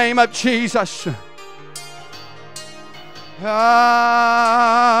 In the name of Jesus. Here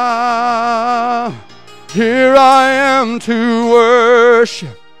I am to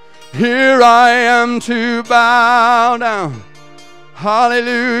worship. Here I am to bow down.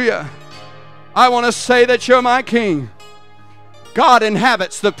 Hallelujah. I want to say that you're my King. God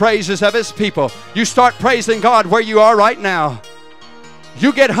inhabits the praises of His people. You start praising God where you are right now.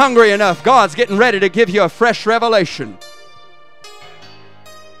 You get hungry enough, God's getting ready to give you a fresh revelation.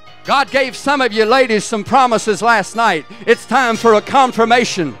 God gave some of you ladies some promises last night. It's time for a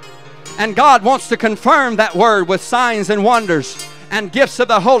confirmation. And God wants to confirm that word with signs and wonders and gifts of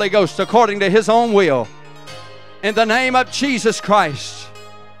the Holy Ghost according to His own will. In the name of Jesus Christ.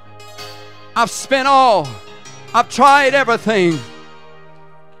 I've spent all. I've tried everything.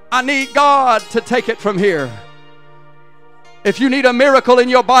 I need God to take it from here. If you need a miracle in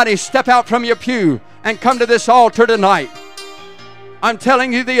your body, step out from your pew and come to this altar tonight. I'm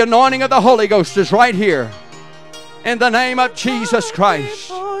telling you, the anointing of the Holy Ghost is right here. In the name of Jesus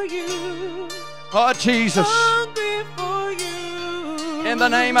Christ. Oh, Jesus. In the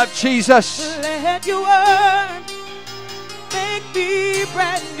name of Jesus. Let your word make me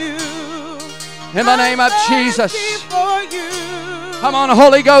brand new. In the name of Jesus. Come on,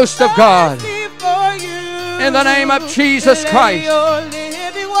 Holy Ghost of God. In the name of Jesus Christ. Your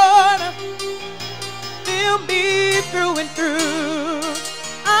living water fill me through and through.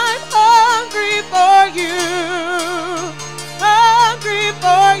 I'm hungry for you. Hungry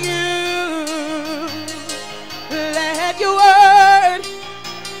for you. Let your word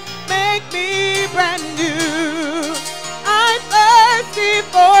make me brand new. I'm thirsty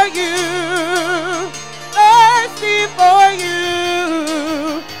for you. Thirsty for you.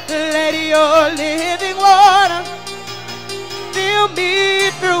 your living water fill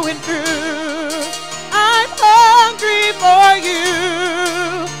me through and through. I'm hungry for you.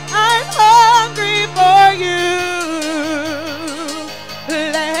 I'm hungry for you.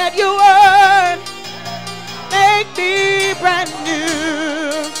 Let your word make me brand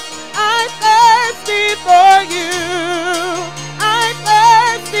new. I'm thirsty for you. I'm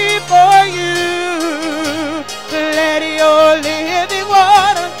thirsty for you. Let your living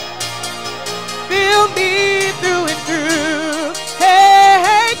water fill me through and through.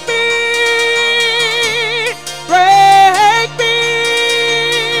 Take me, break me,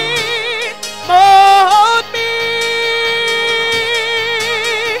 mold me,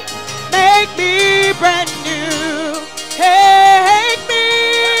 make me brand new. Take me,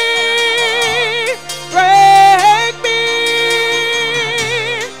 break me,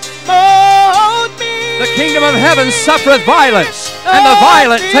 mold me. The kingdom of heaven suffereth violence, and the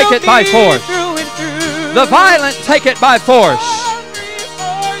violent take it by force. The violent take it by force.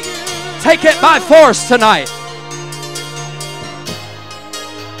 Take it by force tonight.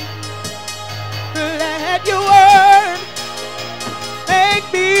 Let your word make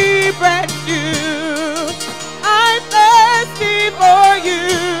me brand new. I'm thirsty for you.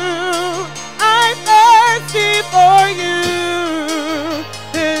 I'm thirsty for you.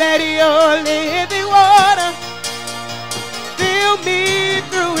 Let your living water fill me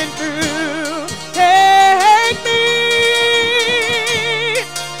through and through. Take me,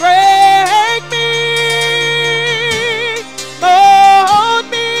 break me, mold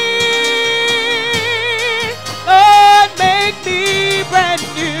me, Lord, make me brand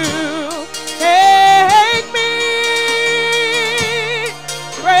new. Take me,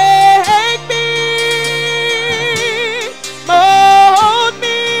 break me, mold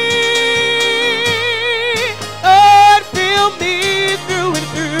me, Lord, fill me through and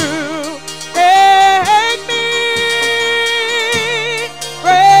through. Take me,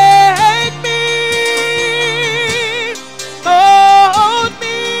 break me, mold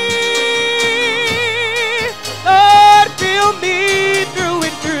me, Lord, fill me through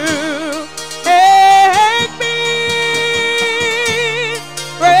and through. Take me,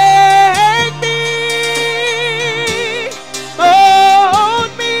 break me,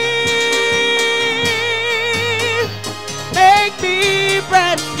 mold me, make me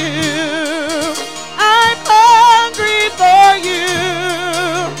brand new. I'm hungry for you.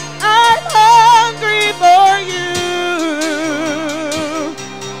 I'm hungry for you.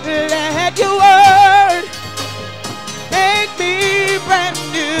 Let your word make me brand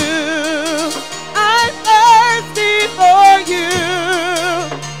new. I'm thirsty for you.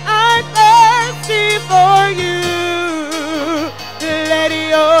 I'm thirsty for you. Let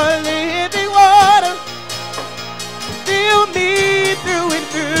your living water fill me through and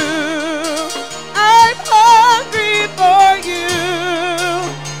through. I'm hungry for you.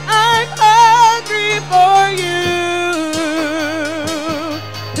 I'm hungry for you.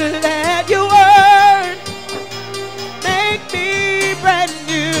 Let your word make me brand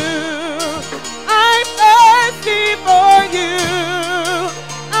new. I'm thirsty for you.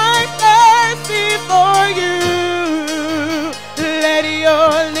 I'm thirsty for you. Let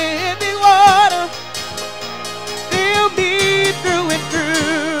your living water fill me through and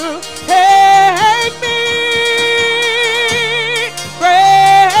through. Take me,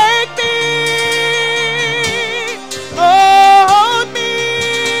 break me, mold me,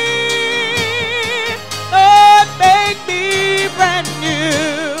 Lord, make me brand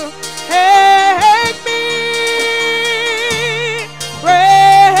new. Take me,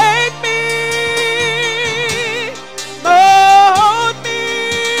 break me, mold me,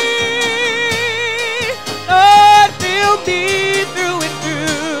 Lord, fill me through and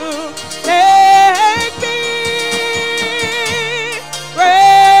through. Take me,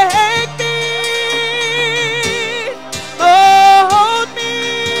 break me, mold me,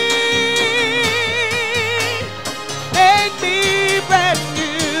 make me brand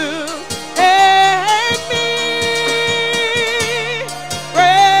new. Take me,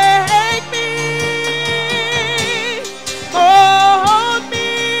 break me, mold me,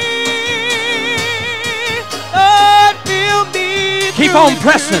 Lord, fill me. Keep on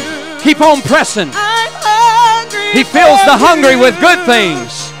pressing. Keep on pressing. I'm hungry. He fills the for hungry you. with good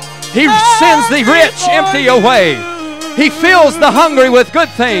things. He sends the rich empty away. He fills the hungry with good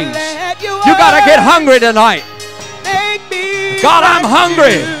things. You got to get hungry tonight. Make me God, I'm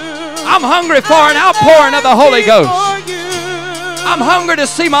hungry. I'm hungry for an outpouring of the Holy Ghost. I'm hungry to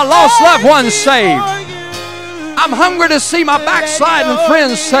see my lost loved ones saved. I'm hungry to see my backsliding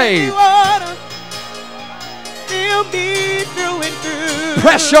friends saved. Fill me through and through.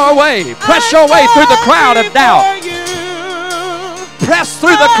 Press your way. Press your way through the crowd of doubt. Press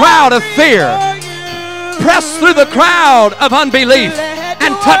through the crowd of fear. Press through the crowd of unbelief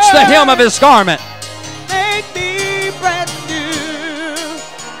and touch the hem of his garment.